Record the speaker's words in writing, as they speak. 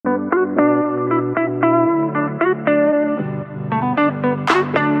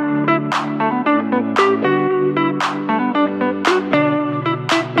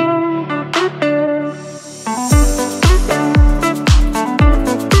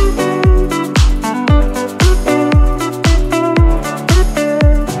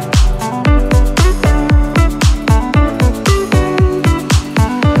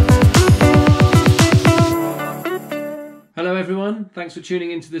thanks for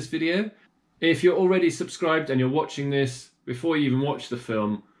tuning into this video. If you're already subscribed and you're watching this before you even watch the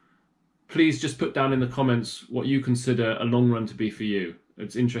film, please just put down in the comments what you consider a long run to be for you.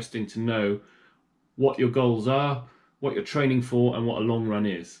 It's interesting to know what your goals are, what you're training for, and what a long run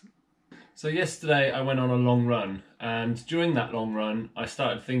is. So yesterday I went on a long run, and during that long run I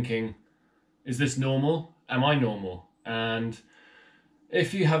started thinking, is this normal? Am I normal? And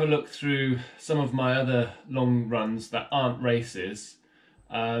if you have a look through some of my other long runs that aren't races,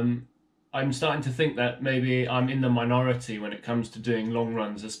 I'm starting to think that maybe I'm in the minority when it comes to doing long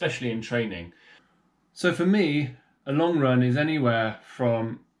runs, especially in training. So for me, a long run is anywhere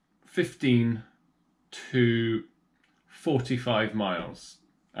from 15 to 45 miles.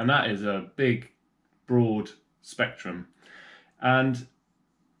 And that is a big, broad spectrum. And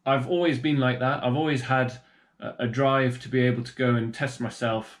I've always been like that. I've always had a drive to be able to go and test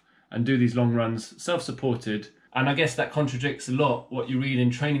myself and do these long runs, self-supported. And I guess that contradicts a lot what you read in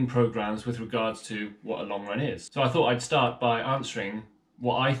training programs with regards to what a long run is. So I thought I'd start by answering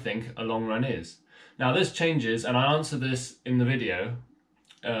what I think a long run is. Now this changes, and I answer this in the video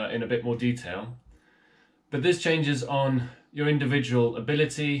in a bit more detail, but this changes on your individual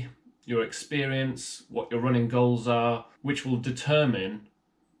ability, your experience, what your running goals are, which will determine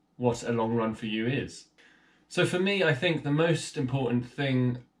what a long run for you is. So for me, I think the most important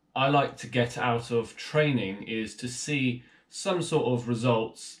thing I like to get out of training is to see some sort of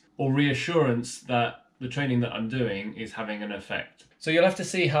results or reassurance that the training that I'm doing is having an effect. So you'll have to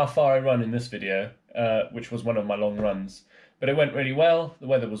see how far I run in this video, which was one of my long runs. But it went really well, the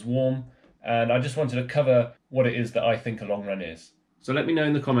weather was warm, and I just wanted to cover what it is that I think a long run is. So let me know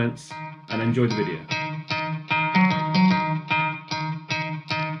in the comments and enjoy the video.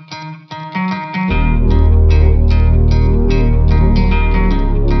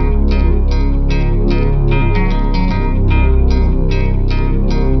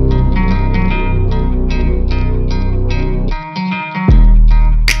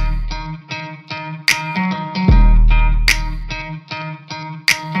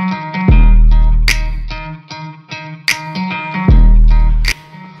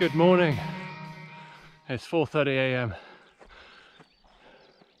 Good morning, it's 4:30 AM.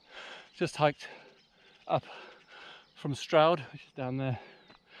 Just hiked up from Stroud, which is down there,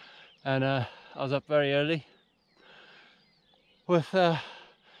 and I was up very early with an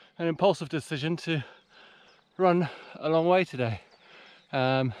impulsive decision to run a long way today.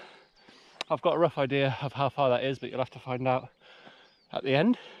 I've got a rough idea of how far that is, but you'll have to find out at the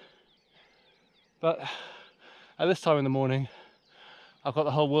end. But at this time in the morning, I've got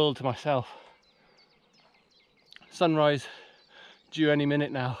the whole world to myself. Sunrise due any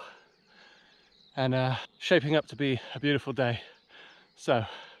minute now, and shaping up to be a beautiful day. So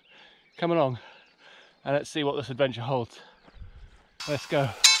come along and let's see what this adventure holds. Let's go.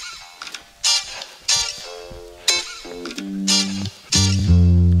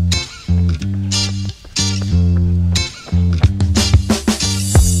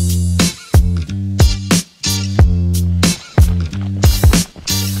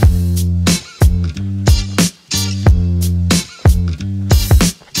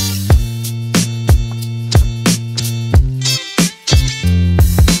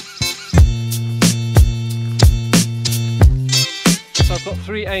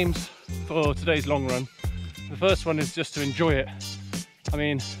 Three aims for today's long run. The first one is just to enjoy it. I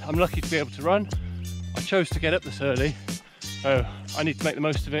mean, I'm lucky to be able to run. I chose to get up this early, so I need to make the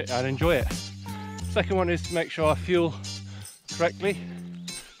most of it and enjoy it. Second one is to make sure I fuel correctly,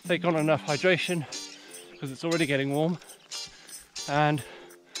 take on enough hydration because it's already getting warm. And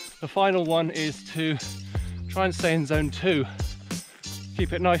the final one is to try and stay in zone 2.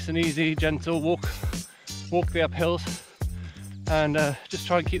 Keep it nice and easy, gentle, walk the uphills, and just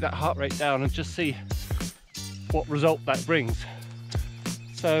try and keep that heart rate down and just see what result that brings.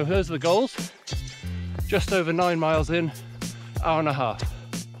 So those are the goals. Just over 9 miles in, hour and a half.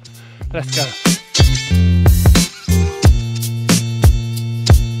 Let's go.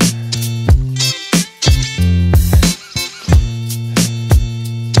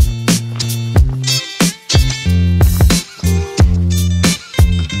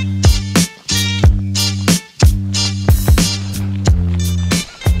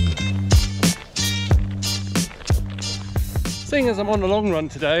 Seeing as I'm on a long run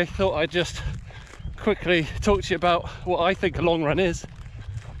today, I thought I'd just quickly talk to you about what I think a long run is.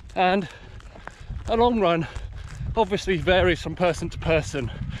 And a long run obviously varies from person to person,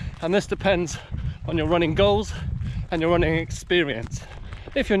 and this depends on your running goals and your running experience.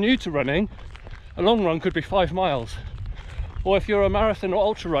 If you're new to running, a long run could be 5 miles, or if you're a marathon or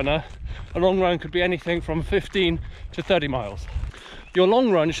ultra runner, a long run could be anything from 15 to 30 miles. your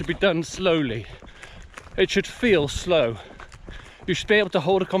long run should be done slowly. It should feel slow. You should be able to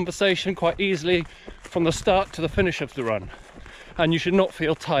hold a conversation quite easily from the start to the finish of the run. And you should not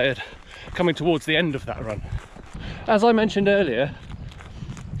feel tired coming towards the end of that run. As I mentioned earlier,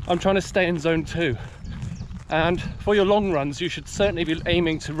 I'm trying to stay in zone 2. And for your long runs, you should certainly be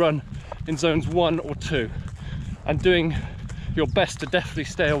aiming to run in zones 1 or 2 and doing your best to definitely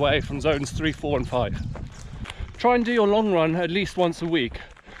stay away from zones 3, 4 and 5. Try and do your long run at least once a week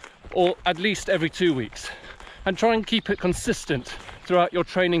or at least every 2 weeks, and try and keep it consistent throughout your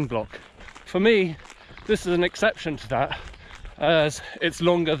training block. For me, this is an exception to that, as it's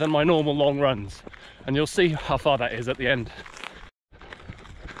longer than my normal long runs, and you'll see how far that is at the end.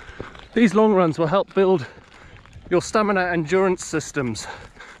 These long runs will help build your stamina endurance systems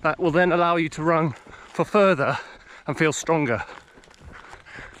that will then allow you to run for further and feel stronger.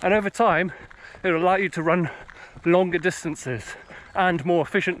 And over time, it will allow you to run longer distances and more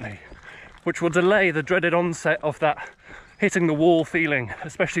efficiently, which will delay the dreaded onset of that hitting the wall feeling,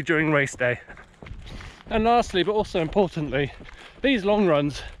 especially during race day. And lastly, but also importantly, these long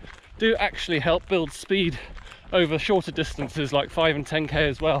runs do actually help build speed over shorter distances like 5 and 10k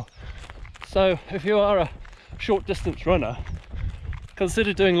as well. So if you are a short distance runner,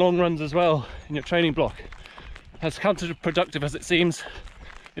 consider doing long runs as well in your training block. As counterproductive as it seems,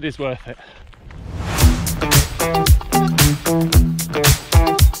 it is worth it.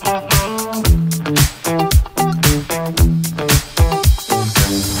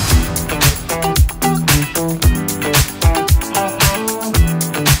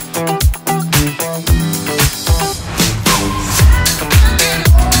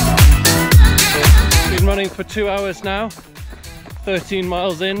 2 hours now, 13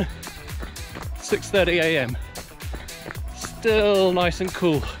 miles in, 6:30 a.m. Still nice and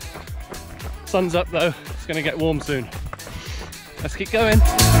cool. Sun's up though, it's going to get warm soon. Let's keep going.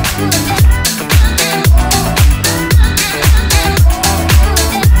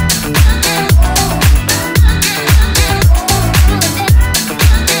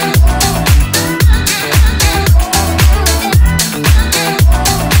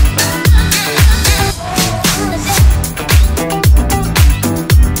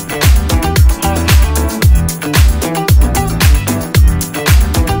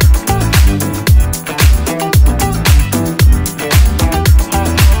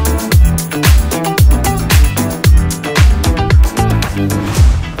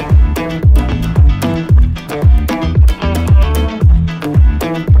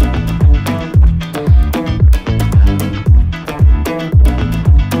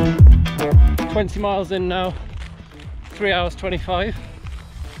 20 miles in now, 3 hours 25,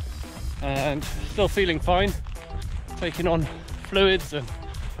 and still feeling fine. Taking on fluids and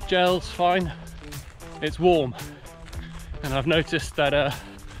gels fine. It's warm, and I've noticed that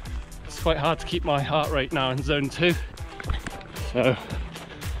it's quite hard to keep my heart rate now in zone 2. So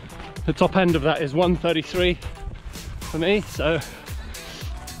the top end of that is 133 for me, so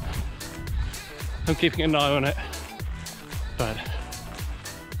I'm keeping an eye on it. But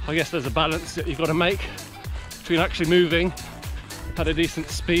I guess there's a balance that you've got to make between actually moving at a decent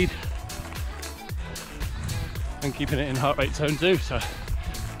speed and keeping it in heart rate zone 2. So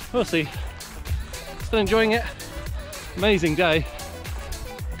we'll see. Still enjoying it. Amazing day.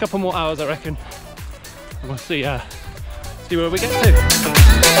 A couple more hours I reckon, and we'll see where we get to.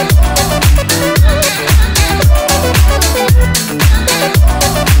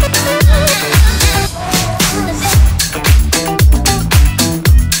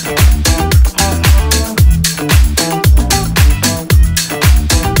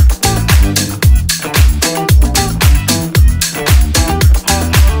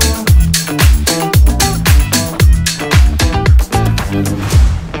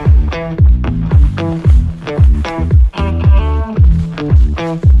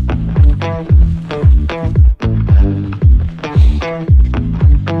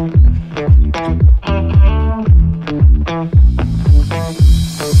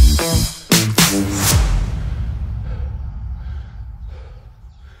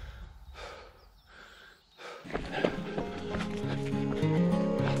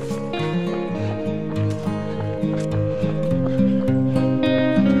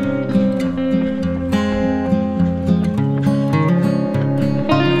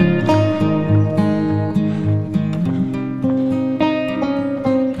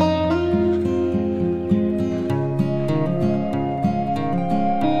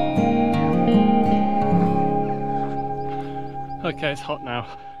 'Kay, it's hot now,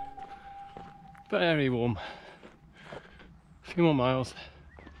 very warm. A few more miles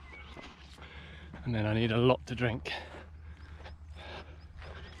and then I need a lot to drink.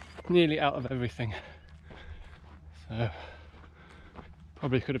 nearly out of everything. So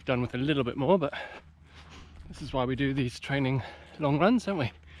probably could have done with a little bit more, but this is why we do these training long runs, don't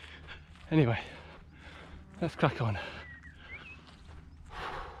we? Anyway, let's crack on.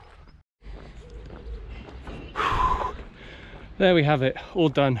 There we have it, all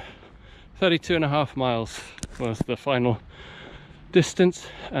done. 32.5 miles was the final distance,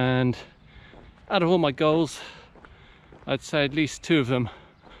 and out of all my goals, I'd say at least 2 of them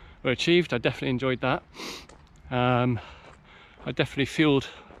were achieved. I definitely enjoyed that. I definitely fueled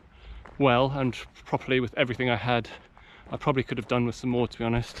well and properly with everything I had. I probably could have done with some more, to be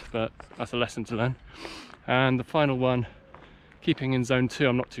honest, but that's a lesson to learn. And the final one, keeping in zone 2,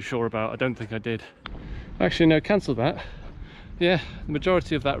 I'm not too sure about. I don't think I did. Actually, no, cancel that. Yeah, the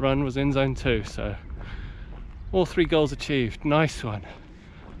majority of that run was in zone 2, so all 3 goals achieved. Nice one.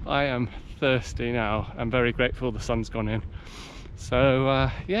 I am thirsty now. I'm very grateful the sun's gone in. So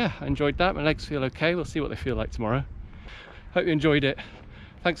yeah, I enjoyed that. My legs feel okay. We'll see what they feel like tomorrow. Hope you enjoyed it.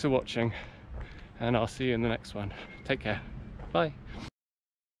 Thanks for watching, and I'll see you in the next one. Take care. Bye.